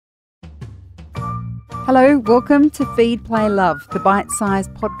Hello, welcome to Feed, Play, Love, the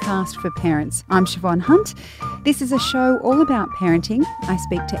bite-sized podcast for parents. I'm Siobhan Hunt. This is a show all about parenting. I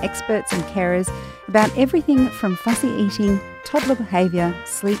speak to experts and carers about everything from fussy eating, toddler behaviour,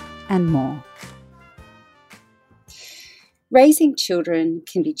 sleep and more. Raising children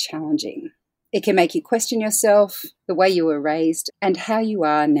can be challenging. It can make you question yourself, the way you were raised, and how you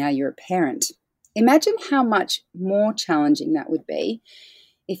are now you're a parent. Imagine how much more challenging that would be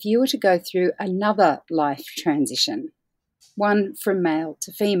if you were to go through another life transition, one from male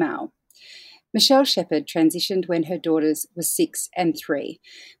to female. Michelle Sheppard transitioned when her daughters were 6 and 3.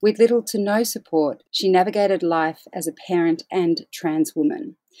 With little to no support, she navigated life as a parent and trans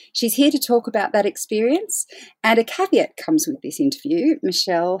woman. She's here to talk about that experience, and a caveat comes with this interview.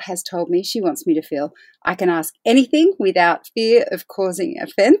 Michelle has told me she wants me to feel I can ask anything without fear of causing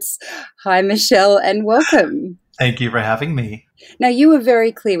offence. Hi, Michelle, and welcome. Thank you for having me. Now, you were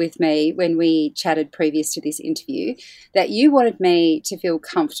very clear with me when we chatted previous to this interview that you wanted me to feel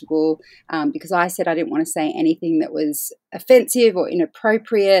comfortable because I said I didn't want to say anything that was offensive or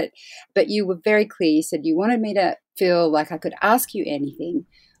inappropriate, but you were very clear. You said you wanted me to feel like I could ask you anything.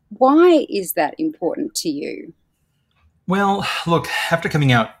 Why is that important to you? Well, look, after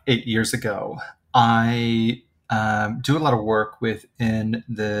coming out 8 years ago, I do a lot of work within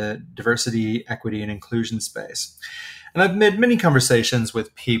the diversity, equity, and inclusion space. And I've had many conversations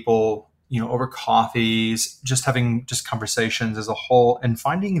with people, over coffees, just having conversations as a whole, and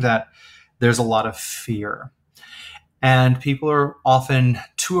finding that there's a lot of fear. And people are often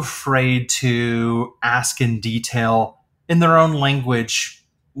too afraid to ask in detail in their own language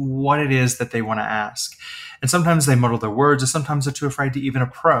what it is that they want to ask. And sometimes they muddle their words, or sometimes they're too afraid to even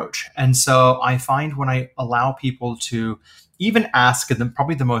approach. And so I find when I allow people to even ask in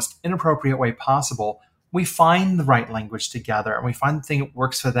probably the most inappropriate way possible, we find the right language together and we find the thing that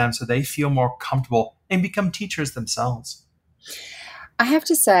works for them so they feel more comfortable and become teachers themselves. I have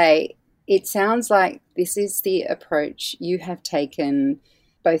to say, it sounds like this is the approach you have taken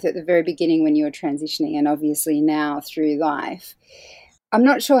both at the very beginning when you were transitioning and obviously now through life. I'm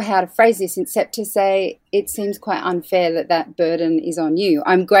not sure how to phrase this except to say it seems quite unfair that that burden is on you.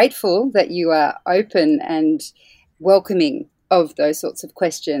 I'm grateful that you are open and welcoming of those sorts of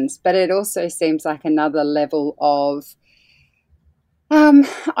questions, but it also seems like another level of,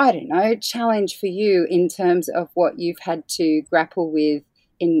 challenge for you in terms of what you've had to grapple with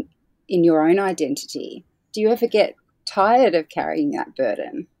in your own identity. Do you ever get tired of carrying that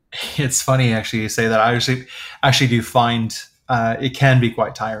burden? It's funny, actually, you say that. I actually do find it can be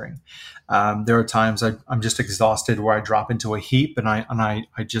quite tiring. There are times I'm just exhausted where I drop into a heap and I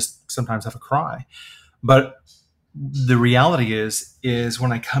just sometimes have a cry. But the reality is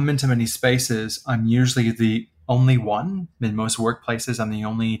when I come into many spaces, I'm usually the only one. In most workplaces, I'm the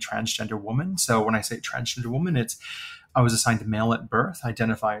only transgender woman. So when I say transgender woman, I was assigned to male at birth,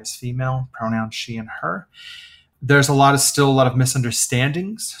 identify as female, pronouns she and her. There's still a lot of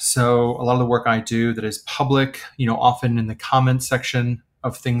misunderstandings. So a lot of the work I do that is public, often in the comments section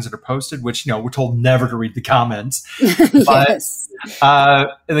of things that are posted, which, we're told never to read the comments. Yes.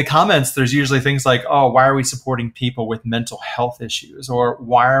 But in the comments, there's usually things like, oh, why are we supporting people with mental health issues? Or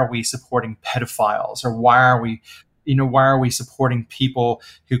why are we supporting pedophiles? Or why are we supporting people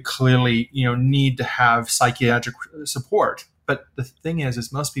who clearly, need to have psychiatric support? But the thing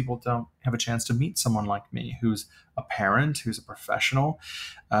is most people don't have a chance to meet someone like me, who's a parent, who's a professional,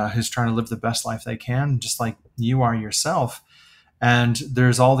 who's trying to live the best life they can, just like you are yourself. And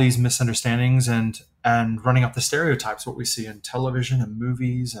there's all these misunderstandings and running up the stereotypes, what we see in television and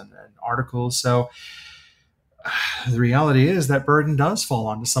movies and articles. So the reality is that burden does fall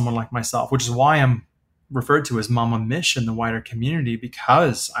onto someone like myself, which is why I'm referred to as Mama Mish in the wider community,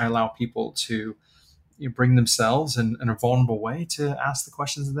 because I allow people to bring themselves in a vulnerable way to ask the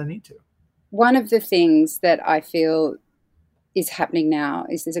questions that they need to. One of the things that I feel is happening now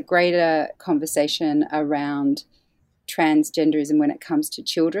is there's a greater conversation around transgenderism when it comes to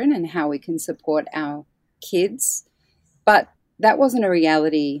children and how we can support our kids. But that wasn't a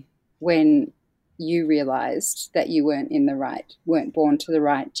reality when you realized that you weren't born to the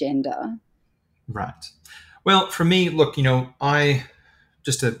right gender. Right. Well, for me, look,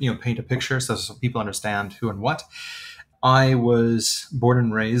 just to paint a picture so people understand who and what. I was born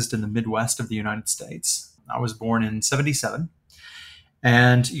and raised in the Midwest of the United States. I was born in 1977.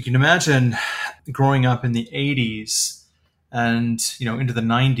 And you can imagine growing up in the 80s and, into the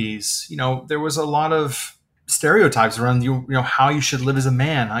 90s, there was a lot of stereotypes around how you should live as a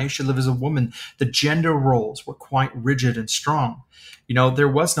man, how you should live as a woman. The gender roles were quite rigid and strong. There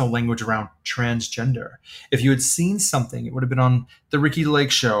was no language around transgender. If you had seen something, it would have been on the Ricky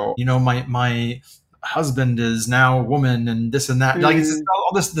Lake show. My husband is now a woman and this and that. Like it's just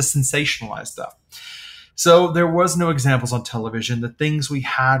all this the sensationalized stuff. So there was no examples on television. The things we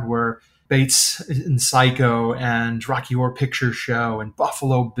had were Bates in Psycho and Rocky Horror Picture Show and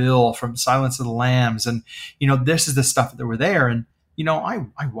Buffalo Bill from Silence of the Lambs. And, this is the stuff that were there. And,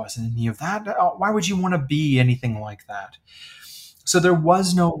 I wasn't any of that. Why would you want to be anything like that? So there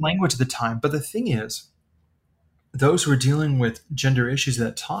was no language at the time. But the thing is, those who were dealing with gender issues at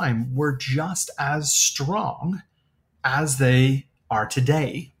that time were just as strong as they are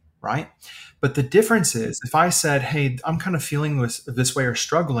today, right? But the difference is, if I said, hey, I'm kind of feeling this way or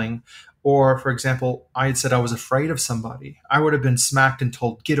struggling, or, for example, I had said I was afraid of somebody, I would have been smacked and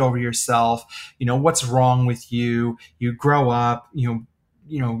told, get over yourself. What's wrong with you? You grow up,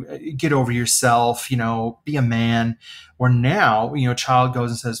 get over yourself, be a man. Or now, a child goes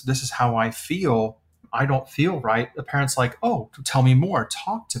and says, this is how I feel. I don't feel right. The parent's like, oh, tell me more.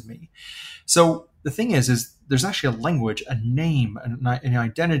 Talk to me. So the thing is there's actually a language, a name, an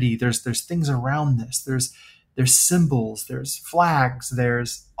identity. There's things around this. There's symbols, there's flags,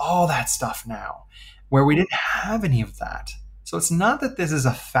 there's all that stuff now, where we didn't have any of that. So it's not that this is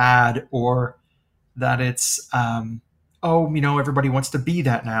a fad or that it's, everybody wants to be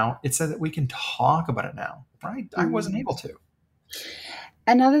that now. It's that we can talk about it now, right? I wasn't able to.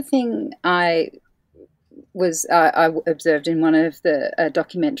 Another thing I observed in one of the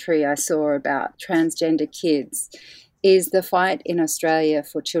documentary I saw about transgender kids is the fight in Australia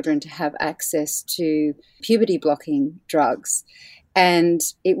for children to have access to puberty blocking drugs. And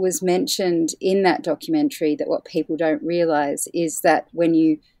it was mentioned in that documentary that what people don't realise is that when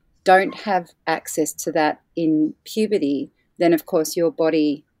you don't have access to that in puberty, then of course your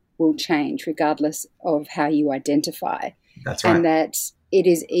body will change regardless of how you identify. That's right. And that it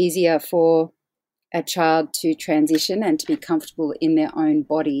is easier for a child to transition and to be comfortable in their own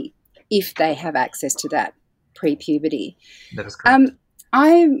body if they have access to that pre-puberty. That is correct.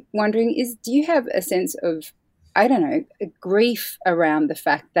 I'm wondering, do you have a sense of, I don't know, grief around the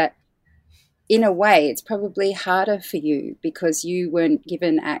fact that in a way it's probably harder for you because you weren't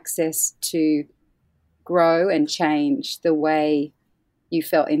given access to grow and change the way you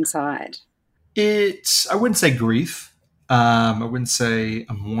felt inside? I wouldn't say grief. I wouldn't say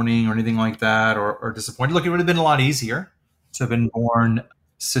a mourning or anything like that or disappointed. Look, it would have been a lot easier to have been born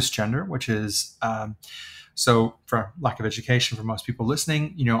cisgender, which is... So for lack of education for most people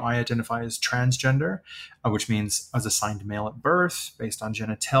listening, I identify as transgender, which means I was assigned male at birth based on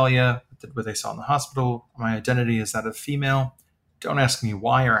genitalia, what they saw in the hospital. My identity is that of female. Don't ask me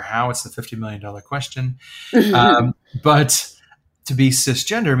why or how. It's the $50 million question. But to be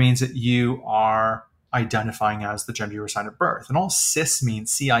cisgender means that you are identifying as the gender you were assigned at birth. And all cis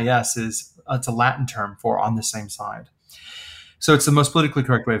means, CIS, it's a Latin term for on the same side. So it's the most politically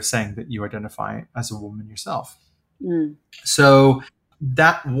correct way of saying that you identify as a woman yourself. So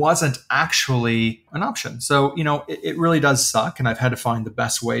that wasn't actually an option. So, it really does suck. And I've had to find the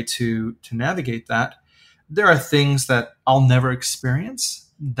best way to navigate that. There are things that I'll never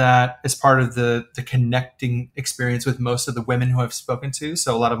experience that is part of the connecting experience with most of the women who I've spoken to.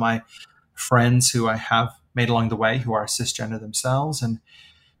 So a lot of my friends who I have made along the way who are cisgender themselves, and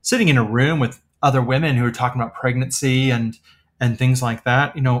sitting in a room with other women who are talking about pregnancy and things like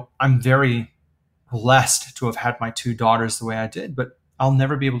that. I'm very blessed to have had my 2 daughters the way I did, but I'll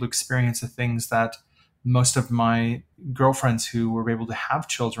never be able to experience the things that most of my girlfriends who were able to have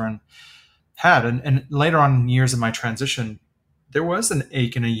children had. And later on in years of my transition, there was an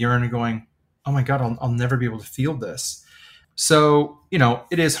ache and a yearn going, oh my God, I'll never be able to feel this. So,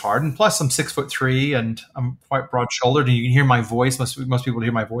 it is hard. And plus I'm 6'3" and I'm quite broad shouldered, and you can hear my voice. Most people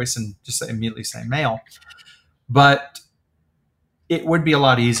hear my voice and just immediately say male. But it would be a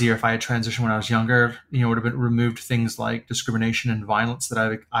lot easier if I had transitioned when I was younger. It would have been removed things like discrimination and violence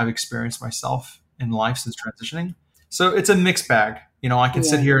that I've experienced myself in life since transitioning. So it's a mixed bag. I can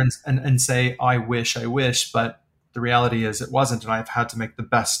sit here and say, I wish, but the reality is it wasn't, and I've had to make the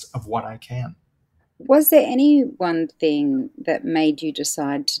best of what I can. Was there any one thing that made you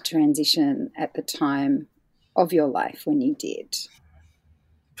decide to transition at the time of your life when you did?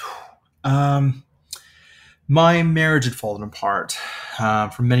 My marriage had fallen apart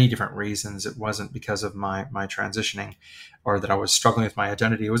for many different reasons. It wasn't because of my transitioning or that I was struggling with my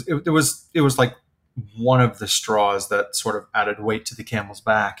identity. It was like one of the straws that sort of added weight to the camel's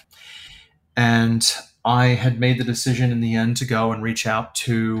back. And I had made the decision in the end to go and reach out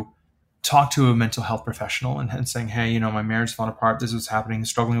to talk to a mental health professional and saying, hey, my marriage fallen apart. This is what's happening,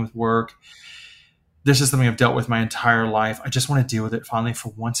 struggling with work. This is something I've dealt with my entire life. I just want to deal with it finally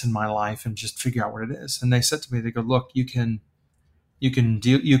for once in my life and just figure out what it is. And they said to me, they go, look, you can You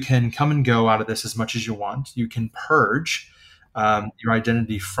can come and go out of this as much as you want. You can purge your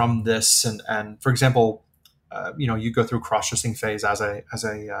identity from this. And for example, you go through a cross-dressing phase as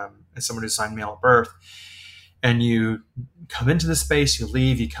someone who's assigned male at birth, and you come into the space, you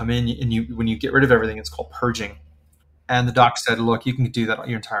leave, you come in, and when you get rid of everything, it's called purging. And the doc said, look, you can do that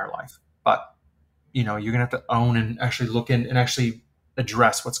your entire life, but you're going to have to own and actually look in and actually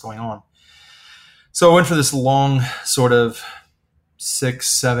address what's going on. So I went for this long sort of 6,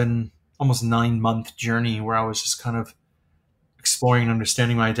 7, almost 9-month journey where I was just kind of exploring and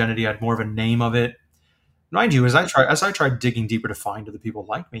understanding my identity. I had more of a name of it. Mind you, as I tried digging deeper to find other people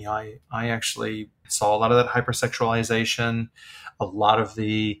like me, I actually saw a lot of that hypersexualization, a lot of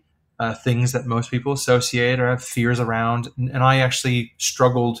the things that most people associate or have fears around. And I actually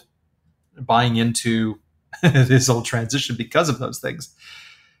struggled buying into this whole transition because of those things.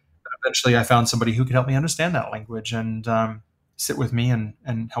 But eventually I found somebody who could help me understand that language and sit with me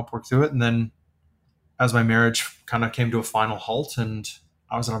and help work through it. And then as my marriage kind of came to a final halt and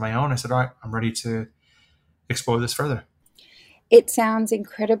I was on my own, I said, all right, I'm ready to explore this further. It sounds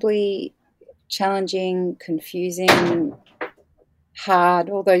incredibly challenging, confusing, hard,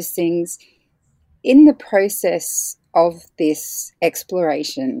 all those things. In the process of this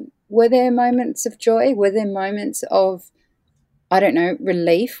exploration, were there moments of joy? Were there moments of,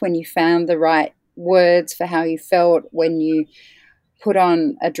 relief when you found the right words for how you felt, when you put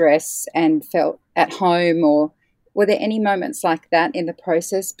on a dress and felt at home? Or were there any moments like that in the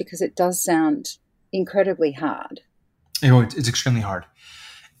process? Because it does sound incredibly hard. It's extremely hard.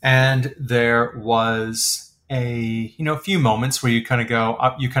 And there was a few moments where you kind of go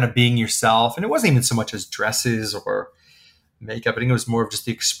up, you kind of being yourself. And it wasn't even so much as dresses or makeup. I think it was more of just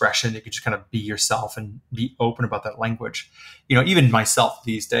the expression. You could just kind of be yourself and be open about that language. Even myself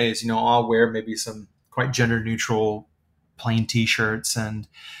these days, I'll wear maybe some quite gender neutral plain t-shirts and,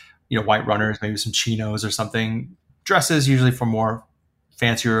 white runners, maybe some chinos or something. Dresses usually for more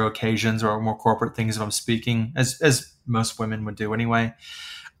fancier occasions or more corporate things if I'm speaking, as most women would do anyway.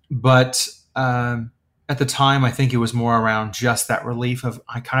 But at the time, I think it was more around just that relief of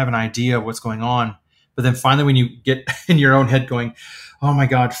I kind of have an idea of what's going on. But then finally, when you get in your own head going, oh my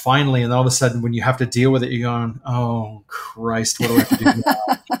God, finally. And all of a sudden, when you have to deal with it, you're going, oh Christ, what do I have to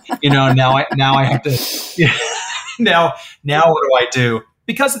do now? now I have to, now what do I do?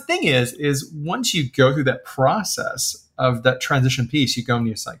 Because the thing is once you go through that process of that transition piece, you go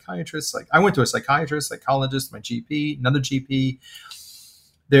into a psychiatrist. Like I went to a psychiatrist, psychologist, my GP, another GP.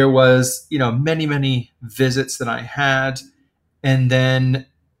 There was, many, many visits that I had. And then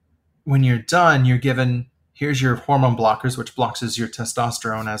when you're done, you're given, here's your hormone blockers, which blocks your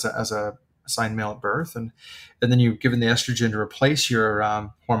testosterone as a assigned male at birth. And then you're given the estrogen to replace your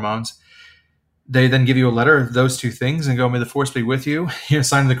hormones. They then give you a letter of those two things and go, may the force be with you. You're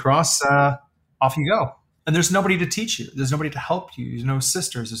signing the cross, off you go. And there's nobody to teach you. There's nobody to help you. There's no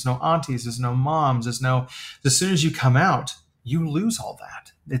sisters. There's no aunties. There's no moms. As soon as you come out, you lose all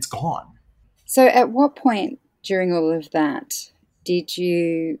that. It's gone. So at what point during all of that did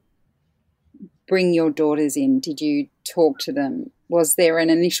you bring your daughters in? Did you talk to them? Was there an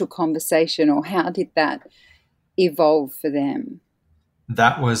initial conversation, or how did that evolve for them?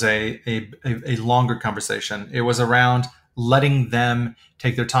 That was a longer conversation. It was around letting them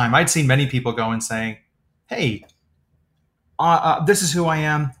take their time. I'd seen many people go and saying, hey, this is who I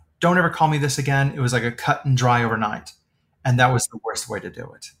am. Don't ever call me this again. It was like a cut and dry overnight. And that was the worst way to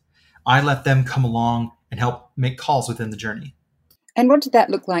do it. I let them come along and help make calls within the journey. And what did that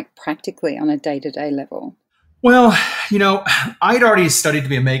look like practically on a day-to-day level? Well, I'd already studied to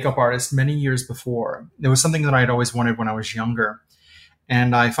be a makeup artist many years before. It was something that I'd always wanted when I was younger.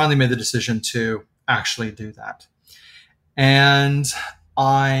 And I finally made the decision to actually do that. And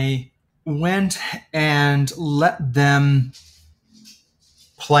I went and let them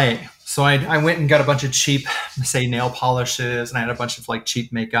play. So I went and got a bunch of cheap, say, nail polishes, and I had a bunch of like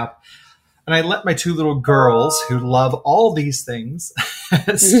cheap makeup. And I let my two little girls who love all these things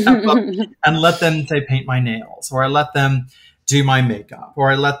step up and let them, say, paint my nails, or I let them do my makeup, or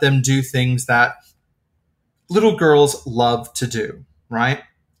I let them do things that little girls love to do, right?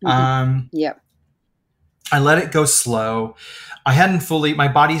 Yep. I let it go slow. My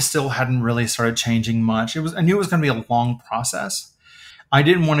body still hadn't really started changing much. I knew it was going to be a long process. I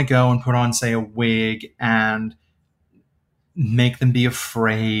didn't want to go and put on, say, a wig and make them be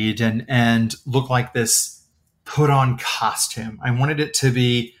afraid and look like this put on costume. I wanted it to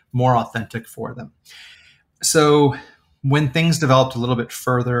be more authentic for them. So when things developed a little bit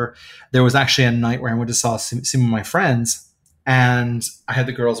further, there was actually a night where I went to saw some of my friends, and I had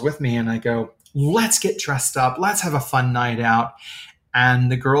the girls with me, and I go, let's get dressed up. Let's have a fun night out.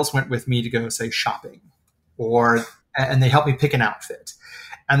 and the girls went with me to go, say, shopping, and they helped me pick an outfit.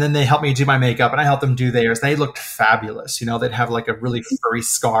 And then they helped me do my makeup, and I helped them do theirs. They looked fabulous. They'd have like a really furry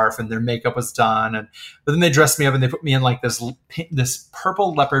scarf, and their makeup was done. But then they dressed me up, and they put me in like this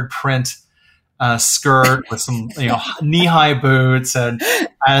purple leopard print skirt with some knee-high boots, and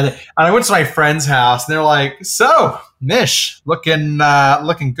I went to my friend's house, and they're like, "So, Mish, looking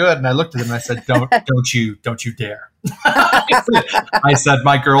good." And I looked at them and I said, "Don't you dare!" I said,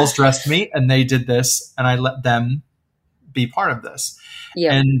 "My girls dressed me, and they did this, and I let them be part of this."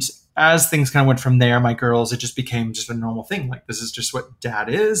 Yeah. And as things kind of went from there, my girls, it just became just a normal thing. Like, this is just what dad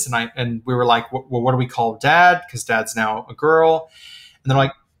is. And we were like, well, what do we call dad? Because dad's now a girl. And they're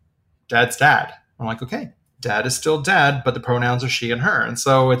like, dad's dad. I'm like, okay, dad is still dad, but the pronouns are she and her. And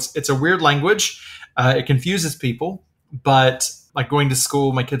so it's a weird language. It confuses people. But like going to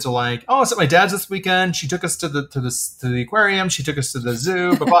school, my kids are like, oh, it's at my dad's this weekend. She took us to the aquarium. She took us to the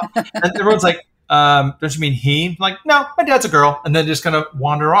zoo. Blah, blah. And everyone's like, don't you mean he? I'm like, no, my dad's a girl. And then just kind of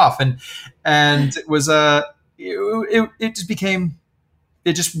wander off. And it was it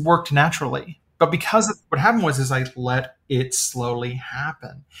just worked naturally. But because what happened was I let it slowly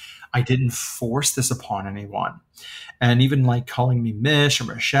happen. I didn't force this upon anyone. And even like calling me Mish or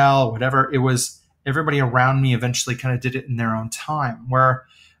Michelle or whatever, it was everybody around me eventually kind of did it in their own time, where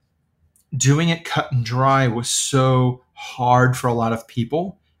doing it cut and dry was so hard for a lot of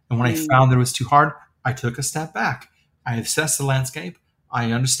people. And when I found that it was too hard, I took a step back. I assessed the landscape.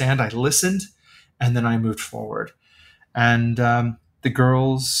 I understand. I listened. And then I moved forward. And the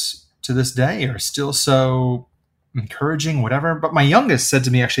girls to this day are still so encouraging, whatever. But my youngest said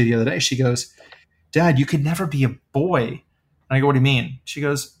to me actually the other day, she goes, Dad, you could never be a boy. And I go, what do you mean? She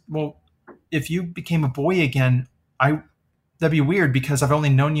goes, well, if you became a boy again, that'd be weird because I've only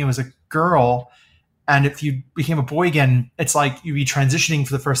known you as a girl. And if you became a boy again, it's like you'd be transitioning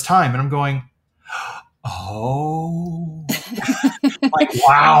for the first time. And I'm going, oh, like,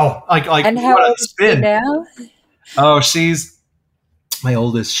 wow. Like, and how old is she now? Oh, my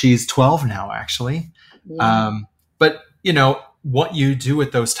oldest. She's 12 now, actually. Yeah. But what you do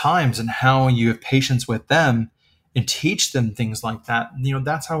at those times and how you have patience with them and teach them things like that,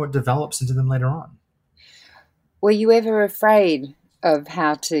 that's how it develops into them later on. Were you ever afraid of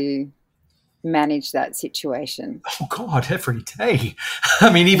how to manage that situation? Oh God, every day.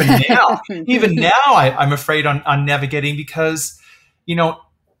 I mean, even now, I'm afraid on navigating because,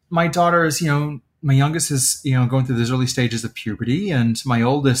 my daughter is, my youngest is, going through those early stages of puberty, and my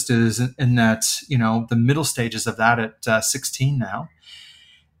oldest is in that, the middle stages of that at 16 now.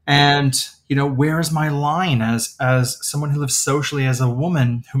 And, where is my line as someone who lives socially as a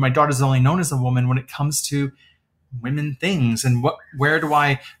woman, who my daughter's only known as a woman, when it comes to women things, and where do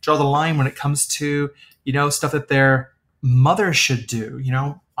I draw the line when it comes to stuff that their mother should do?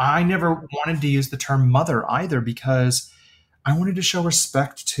 I never wanted to use the term mother either, because I wanted to show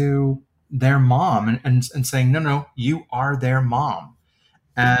respect to their mom and saying, no, you are their mom.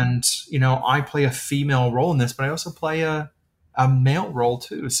 And I play a female role in this, but I also play a male role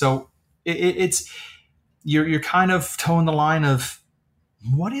too. So it's you're kind of towing the line of,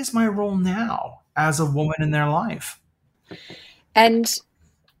 what is my role now as a woman in their life? And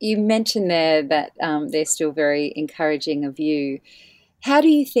you mentioned there that they're still very encouraging of you. How do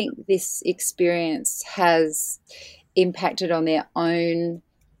you think this experience has impacted on their own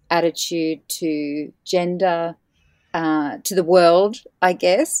attitude to gender, to the world, I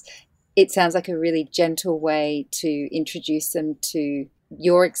guess? It sounds like a really gentle way to introduce them to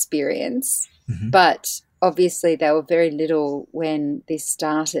your experience, but obviously they were very little when this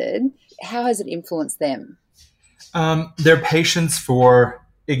started. How has it influenced them? Their patience for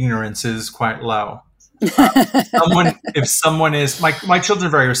ignorance is quite low. If someone is, my children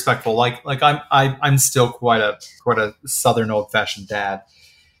are very respectful. Like I'm still quite a Southern old-fashioned dad,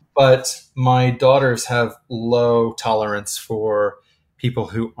 but my daughters have low tolerance for people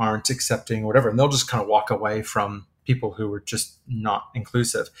who aren't accepting or whatever, and they'll just kind of walk away from people who were just not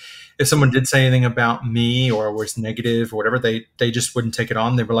inclusive. If someone did say anything about me or was negative or whatever, they just wouldn't take it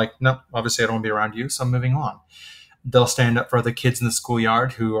on. They were like, no, obviously I don't want to be around you, so I'm moving on. They'll stand up for other kids in the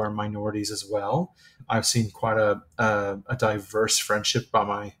schoolyard who are minorities as well. I've seen quite a diverse friendship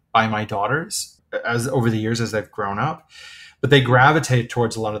by my daughters as over the years as they've grown up. But they gravitate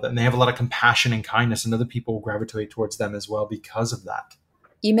towards a lot of that, and they have a lot of compassion and kindness, and other people gravitate towards them as well because of that.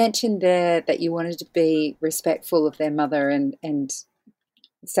 You mentioned there that you wanted to be respectful of their mother and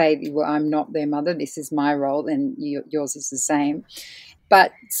say, well, I'm not their mother, this is my role, and yours is the same.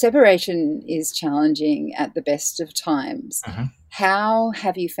 But separation is challenging at the best of times. Mm-hmm. How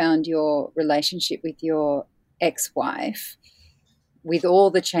have you found your relationship with your ex-wife with all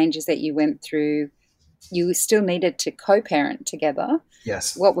the changes that you went through, you still needed to co-parent together.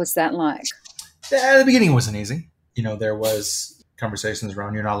 Yes. What was that like? At the beginning, it wasn't easy. There was conversations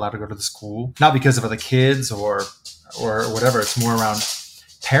around you're not allowed to go to the school, not because of other kids or whatever. It's more around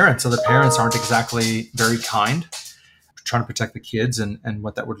parents. Other parents aren't exactly very kind, trying to protect the kids and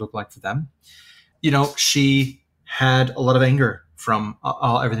what that would look like for them. She had a lot of anger from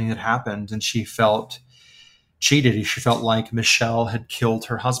everything that happened, and she felt cheated. She felt like Michelle had killed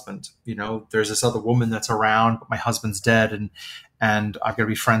her husband. There's this other woman that's around, but my husband's dead, and I've got to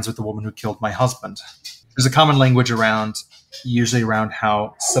be friends with the woman who killed my husband. There's a common language usually around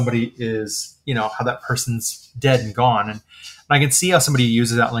how somebody is, how that person's dead and gone. And I can see how somebody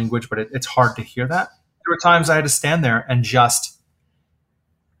uses that language, but it's hard to hear that. There were times I had to stand there and just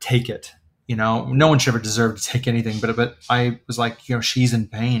take it. No one should ever deserve to take anything, but I was like, she's in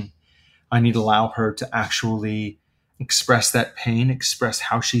pain. I need to allow her to actually express that pain, express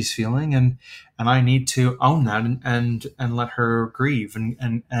how she's feeling, and I need to own that and let her grieve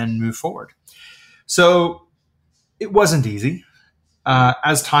and move forward. So it wasn't easy.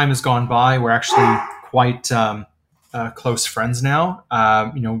 As time has gone by, we're actually quite close friends now.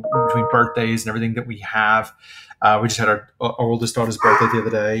 Between birthdays and everything that we have, we just had our oldest daughter's birthday the other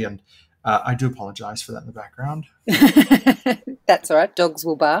day, and I do apologize for that in the background. That's all right. Dogs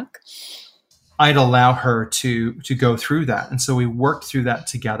will bark. I'd allow her to go through that. And so we worked through that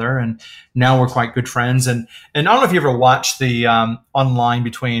together, and now we're quite good friends. And I don't know if you ever watched the online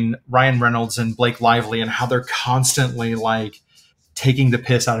between Ryan Reynolds and Blake Lively and how they're constantly like taking the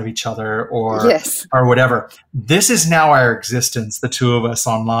piss out of each other or whatever. This is now our existence, the two of us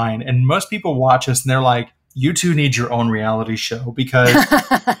online. And most people watch us and they're like, you two need your own reality show because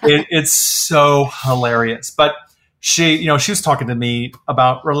it's so hilarious. But she was talking to me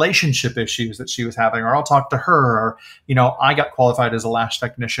about relationship issues that she was having, or I'll talk to her, or, I got qualified as a lash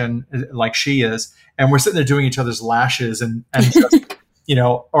technician like she is. And we're sitting there doing each other's lashes and just,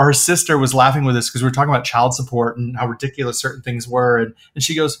 or her sister was laughing with us because we were talking about child support and how ridiculous certain things were. And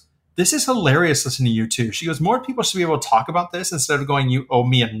she goes, this is hilarious listening to you two. She goes, more people should be able to talk about this instead of going, you owe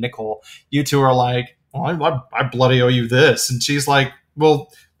me a nickel. You two are like, well, I bloody owe you this. And she's like,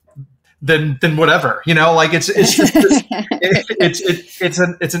 well, then whatever, it's just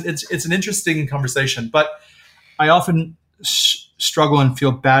it's an interesting conversation. But I often struggle and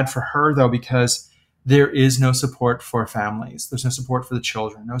feel bad for her though, because there is no support for families. There's no support for the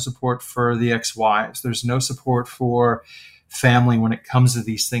children, no support for the ex-wives. There's no support for family when it comes to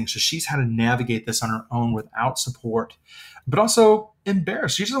these things. So she's had to navigate this on her own without support, but also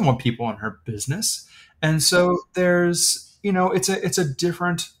embarrassed. She doesn't want people in her business. And so there's, it's a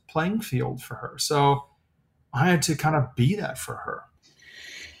different playing field for her. So I had to kind of be that for her.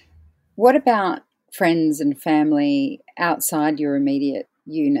 What about friends and family outside your immediate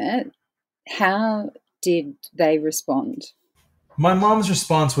unit? How did they respond? My mom's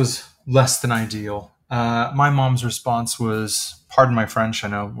response was less than ideal. My mom's response was, pardon my French, I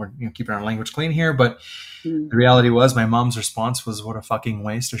know we're keeping our language clean here, but the reality was my mom's response was, what a fucking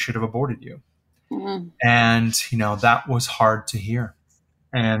waste. I should have aborted you. And, that was hard to hear.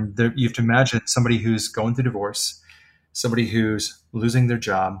 And you have to imagine somebody who's going through divorce, somebody who's losing their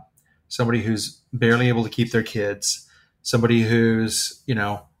job, somebody who's barely able to keep their kids, somebody who's,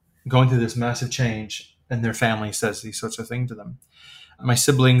 going through this massive change, and their family says these sorts of things to them. My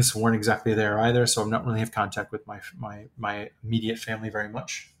siblings weren't exactly there either, so I'm not really have contact with my immediate family very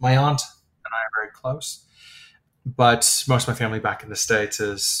much. My aunt and I are very close, but most of my family back in the States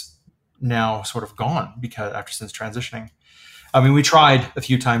is now sort of gone since transitioning. I mean, we tried a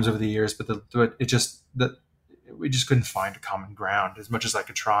few times over the years, but we just couldn't find a common ground as much as I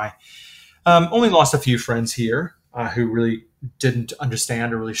could try. Only lost a few friends here who really didn't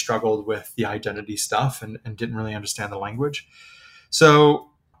understand or really struggled with the identity stuff and didn't really understand the language. So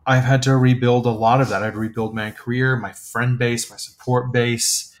I've had to rebuild a lot of that. I had to rebuild my career, my friend base, my support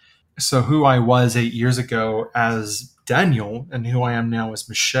base. So who I was 8 years ago as Daniel and who I am now as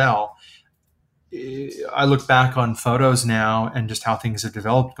Michelle, I look back on photos now and just how things have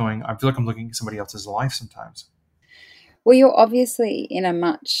developed I feel like I'm looking at somebody else's life sometimes. Well, you're obviously in a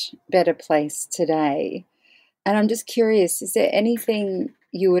much better place today. And I'm just curious, is there anything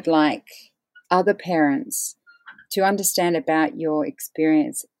you would like other parents to understand about your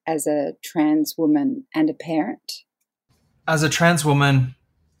experience as a trans woman and a parent? As a trans woman,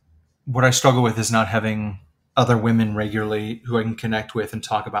 what I struggle with is not having other women regularly who I can connect with and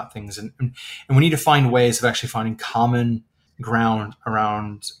talk about things. And we need to find ways of actually finding common ground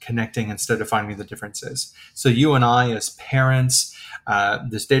around connecting instead of finding the differences. So you and I as parents,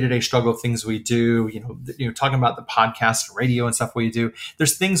 this day-to-day struggle, things we do, talking about the podcast, radio and stuff we do.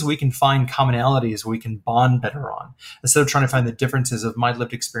 There's things we can find commonalities we can bond better on, instead of trying to find the differences of my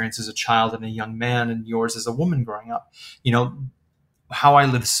lived experience as a child and a young man and yours as a woman growing up. How I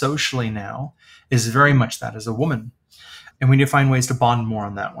live socially now is very much that as a woman. And we need to find ways to bond more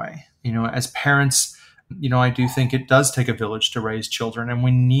in that way. As parents, I do think it does take a village to raise children, and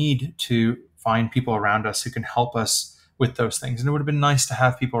we need to find people around us who can help us with those things. And it would have been nice to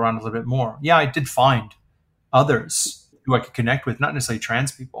have people around a little bit more. Yeah, I did find others who I could connect with, not necessarily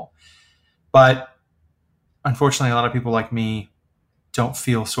trans people. But unfortunately, a lot of people like me don't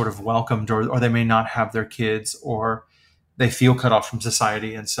feel sort of welcomed, or they may not have their kids, or they feel cut off from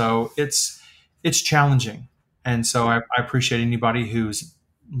society. And so it's challenging. And so I appreciate anybody who's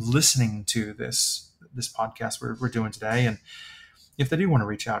listening to this podcast we're doing today. And if they do want to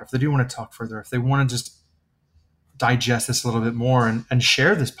reach out, if they do want to talk further, if they want to just digest this a little bit more and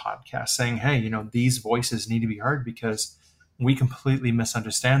share this podcast saying, hey, these voices need to be heard because we completely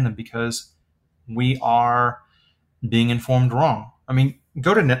misunderstand them because we are being informed wrong. I mean,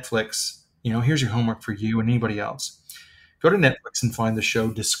 go to Netflix, here's your homework for you and anybody else. Go to Netflix and find the show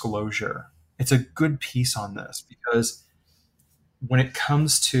Disclosure. It's a good piece on this because when it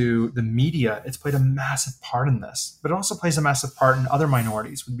comes to the media, it's played a massive part in this, but it also plays a massive part in other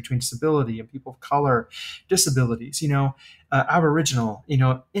minorities between disability and people of color, disabilities, Aboriginal,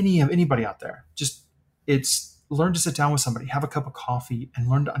 anybody out there. Just learn to sit down with somebody, have a cup of coffee, and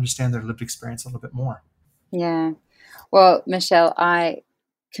learn to understand their lived experience a little bit more. Yeah. Well, Michelle, I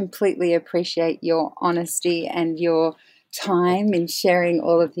completely appreciate your honesty and your time in sharing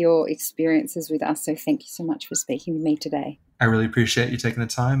all of your experiences with us. So thank you so much for speaking with me today. I really appreciate you taking the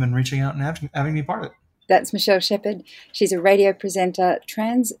time and reaching out and having me part of it. That's Michelle Sheppard. She's a radio presenter,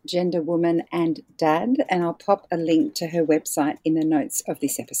 transgender woman and dad, and I'll pop a link to her website in the notes of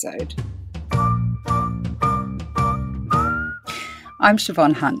this episode. I'm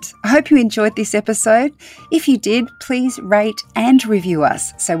Siobhan Hunt. I hope you enjoyed this episode. If you did, please rate and review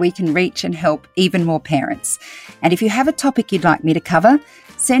us so we can reach and help even more parents. And if you have a topic you'd like me to cover,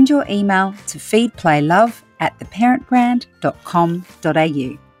 send your email to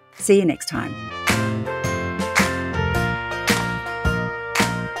feedplaylove@theparentbrand.com.au. See you next time.